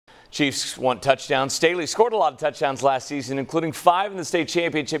Chiefs want touchdowns. Staley scored a lot of touchdowns last season, including 5 in the state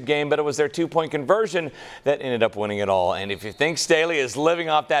championship game, but it was their 2-point conversion that ended up winning it all. And if you think Staley is living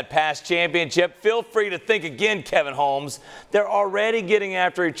off that past championship, feel free to think again, Kevin Holmes. They're already getting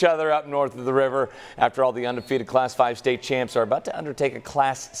after each other up north of the river. After all, the undefeated Class 5 state champs are about to undertake a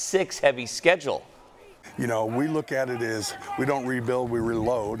Class 6 heavy schedule. You know, we look at it as we don't rebuild, we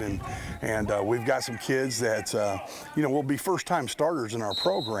reload, and we've got some kids that you know, will be first-time starters in our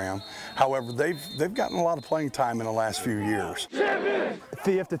program. However, they've gotten a lot of playing time in the last few years.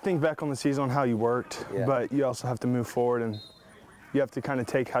 You have to think back on the season on how you worked, but you also have to move forward, and you have to kind of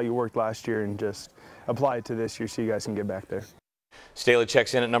take how you worked last year and just apply it to this year so you guys can get back there. Staley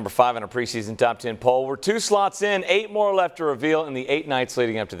checks in at number 5 on a preseason top 10 poll. We're 2 slots in, 8 more left to reveal in the 8 nights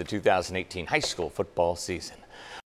leading up to the 2018 high school football season.